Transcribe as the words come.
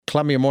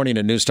Columbia Morning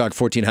at News Talk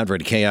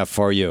 1400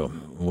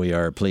 KFRU. We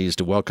are pleased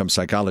to welcome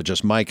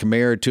psychologist Mike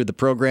Mayer to the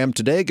program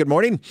today. Good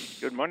morning.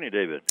 Good morning,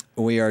 David.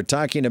 We are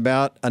talking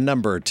about a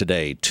number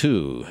today,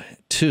 two.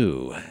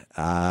 Do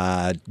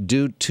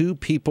two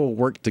people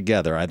work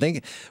together? I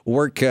think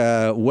work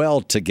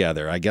well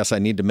together. I guess I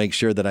need to make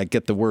sure that I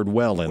get the word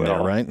well in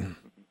there, right?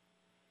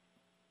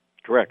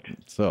 Correct.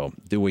 So,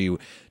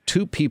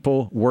 two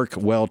people work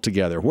well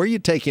together? Where are you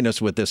taking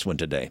us with this one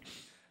today?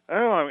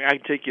 Oh, I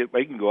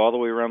can go all the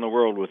way around the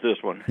world with this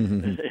one,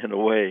 in a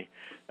way.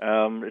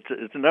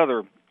 It's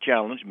another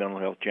challenge, mental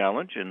health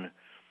challenge, and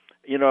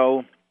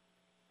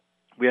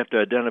we have to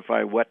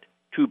identify what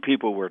two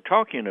people we're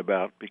talking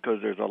about because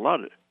there's a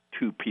lot of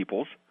two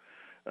peoples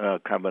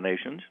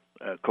combinations: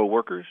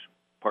 coworkers,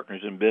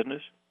 partners in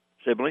business,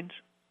 siblings,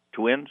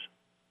 twins,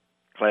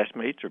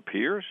 classmates or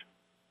peers,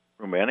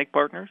 romantic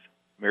partners,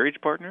 marriage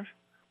partners.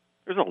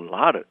 There's a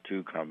lot of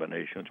two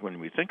combinations when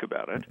we think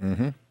about it,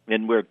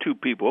 and where two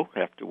people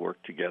have to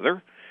work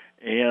together.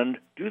 And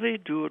do they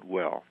do it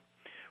well?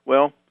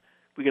 Well,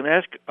 we can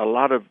ask a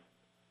lot of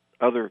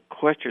other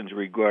questions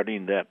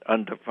regarding that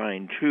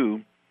undefined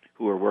two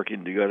who are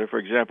working together. For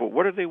example,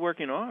 what are they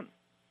working on?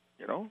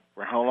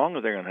 For how long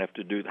are they going to have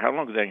to do? How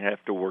long do they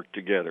have to work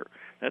together?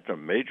 That's a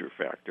major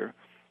factor.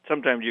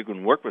 Sometimes you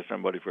can work with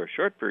somebody for a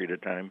short period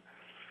of time,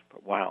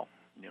 but wow.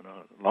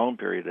 A long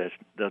period that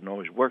doesn't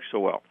always work so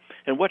well.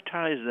 And what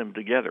ties them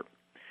together?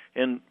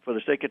 And for the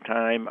sake of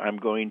time, I'm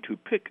going to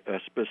pick a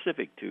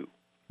specific two.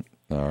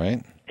 All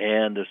right.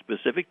 And the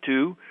specific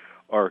two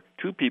are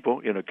two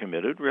people in a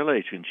committed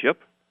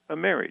relationship, a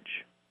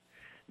marriage.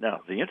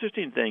 Now, the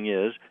interesting thing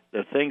is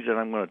the things that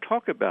I'm going to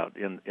talk about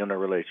in a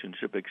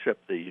relationship,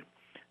 except the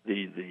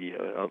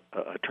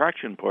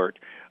attraction part,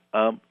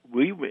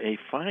 we may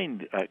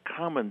find a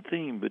common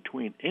theme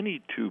between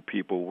any two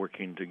people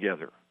working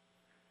together.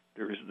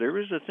 There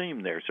is a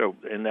theme there. So,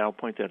 and I'll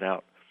point that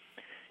out.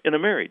 In a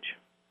marriage,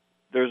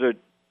 there's a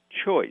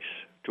choice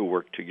to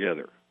work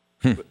together.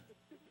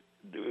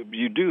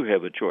 You do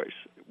have a choice.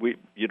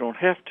 You don't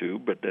have to,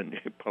 but then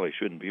you probably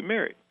shouldn't be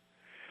married.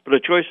 But a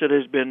choice that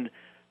has been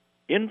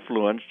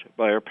influenced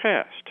by our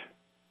past.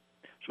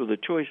 So the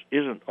choice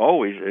isn't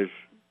always as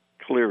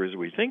clear as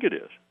we think it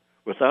is.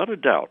 Without a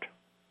doubt,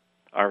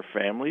 our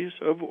families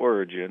of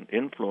origin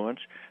influence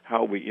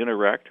how we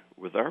interact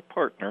with our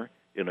partner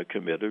in a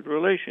committed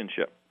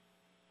relationship.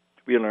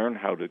 We learn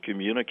how to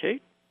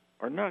communicate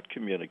or not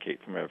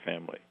communicate from our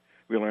family.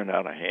 We learn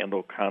how to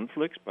handle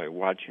conflicts by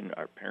watching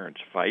our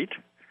parents fight.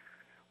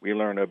 We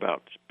learn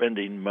about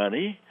spending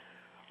money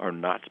or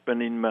not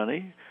spending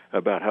money,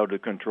 about how to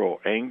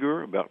control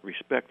anger, about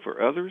respect for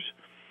others,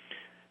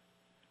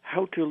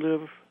 how to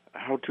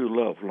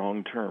love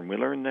long term. We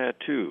learn that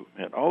too.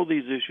 And all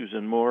these issues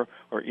and more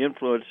are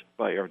influenced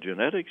by our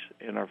genetics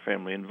and our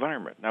family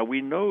environment. Now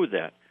we know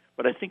that,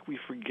 but I think we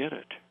forget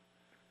it.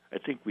 I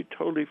think we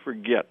totally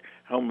forget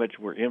how much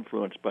we're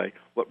influenced by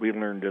what we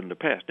learned in the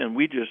past. And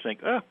we just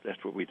think,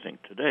 that's what we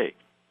think today.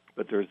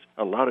 But there's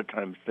a lot of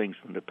times things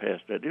from the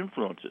past that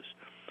influence us.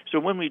 So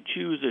when we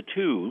choose a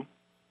two,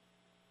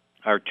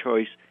 our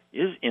choice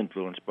is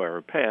influenced by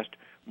our past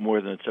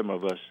more than some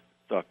of us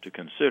thought to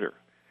consider.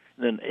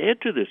 And then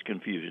add to this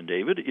confusion,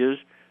 David, is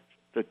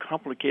the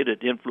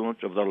complicated influence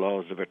of the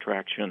laws of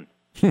attraction.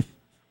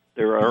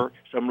 There are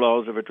some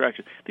laws of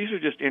attraction. These are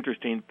just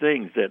interesting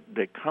things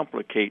that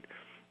complicate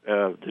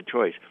the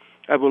choice.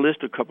 I will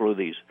list a couple of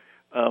these.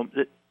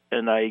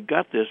 And I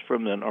got this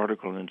from an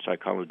article in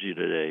Psychology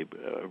Today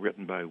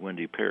written by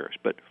Wendy Paris.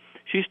 But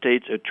she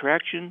states,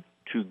 attraction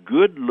to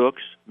good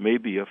looks may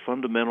be a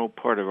fundamental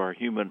part of our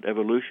human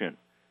evolution.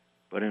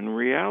 But in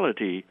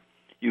reality,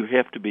 you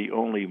have to be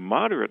only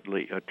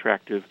moderately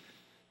attractive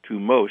to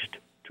most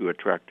to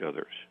attract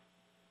others.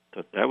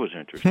 Thought that was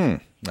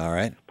interesting. All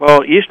right.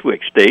 Paul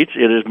Eastwick states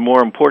it is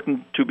more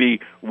important to be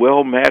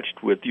well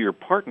matched with your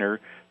partner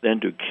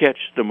than to catch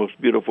the most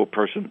beautiful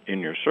person in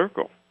your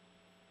circle.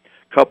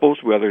 Couples,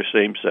 whether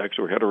same-sex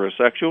or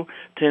heterosexual,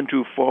 tend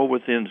to fall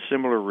within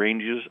similar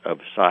ranges of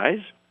size,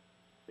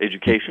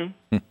 education,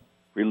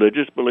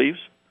 religious beliefs,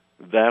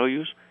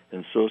 values,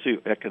 and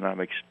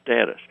socioeconomic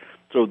status.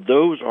 So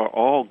those are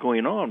all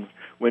going on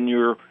when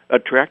you're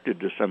attracted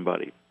to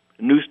somebody.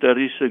 New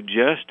studies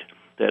suggest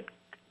that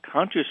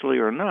consciously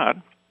or not,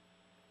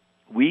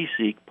 we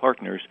seek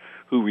partners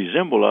who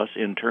resemble us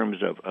in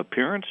terms of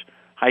appearance,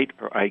 height,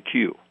 or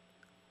IQ.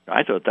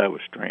 I thought that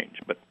was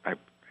strange, but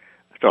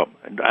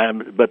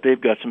but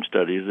they've got some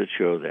studies that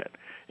show that.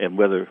 And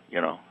whether,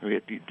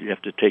 you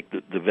have to take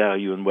the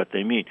value in what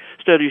they mean.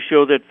 Studies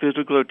show that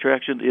physical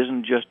attraction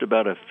isn't just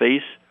about a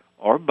face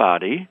or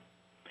body,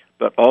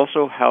 but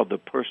also how the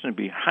person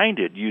behind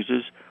it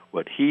uses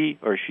what he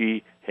or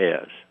she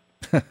has.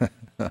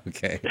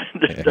 Okay.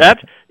 That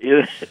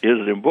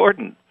is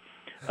important.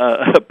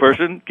 A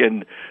person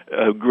can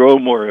grow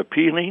more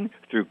appealing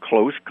through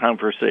close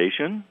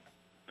conversation.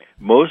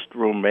 Most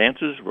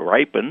romances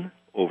ripen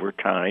over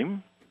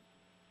time.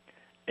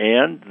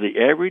 And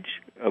the average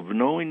of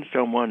knowing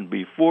someone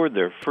before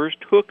their first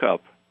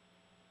hookup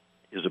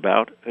is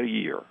about a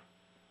year.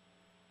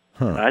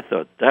 I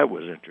thought that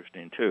was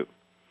interesting, too.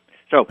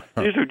 So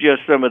these are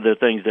just some of the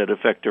things that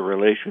affect a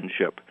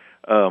relationship.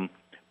 I'm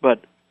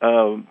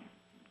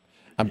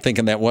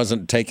thinking that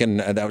wasn't taken.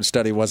 That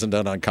study wasn't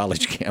done on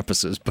college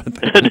campuses, but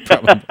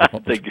I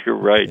think you're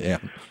right. Yeah.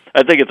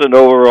 I think it's an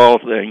overall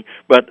thing.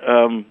 But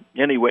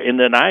anyway, and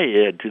then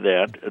I add to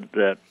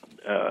that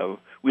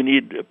we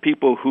need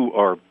people who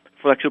are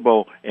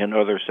flexible and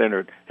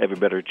other-centered have a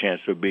better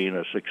chance of being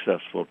a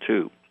successful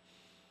two.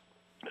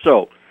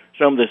 So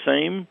some of the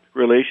same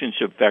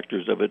relationship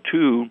factors of a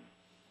two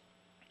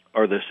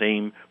are the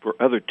same for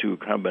other two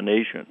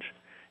combinations,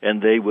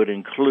 and they would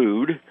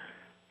include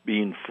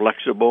being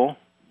flexible,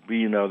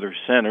 being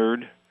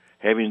other-centered,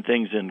 having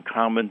things in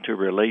common to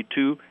relate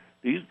to.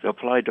 These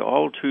apply to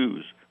all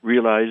twos.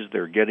 Realize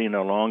their getting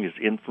along is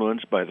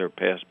influenced by their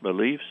past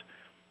beliefs,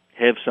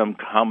 have some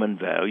common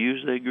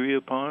values they agree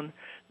upon.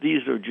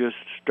 These are just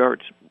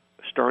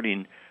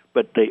starting,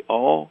 but they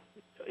all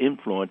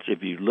influence.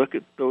 If you look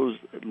at those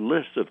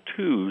lists of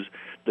twos,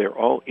 they're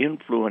all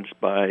influenced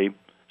by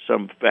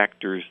some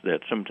factors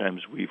that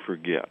sometimes we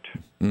forget.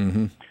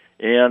 Mm-hmm.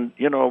 And,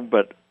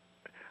 but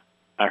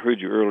I heard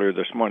you earlier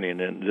this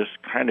morning, and this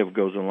kind of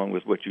goes along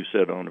with what you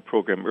said on the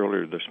program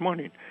earlier this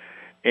morning.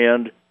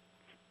 And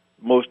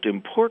most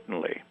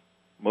importantly,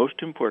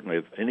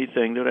 of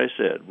anything that I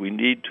said, we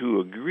need to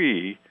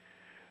agree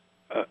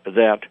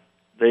that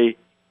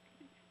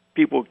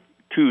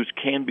twos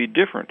can be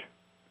different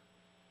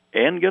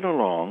and get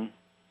along,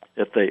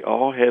 that they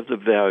all have the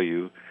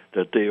value,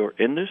 that they are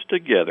in this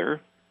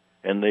together,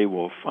 and they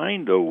will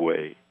find a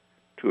way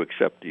to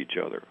accept each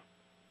other.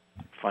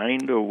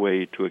 Find a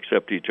way to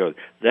accept each other.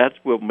 That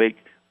will make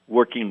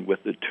working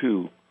with the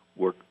two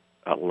work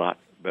a lot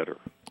better.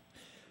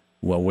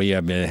 Well, we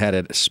have had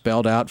it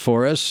spelled out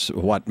for us,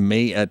 what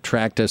may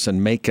attract us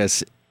and make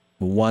us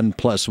 1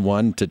 +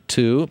 1 to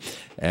 2.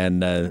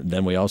 And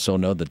then we also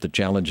know that the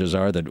challenges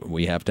are that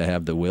we have to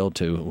have the will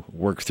to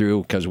work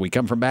through, because we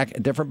come from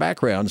different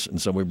backgrounds.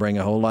 And so we bring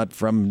a whole lot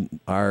from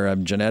our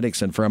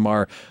genetics and from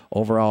our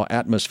overall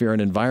atmosphere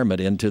and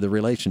environment into the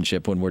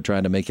relationship when we're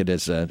trying to make it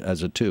as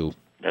a two.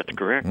 That's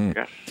correct,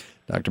 yes.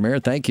 Dr. Mayer,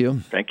 thank you.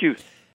 Thank you.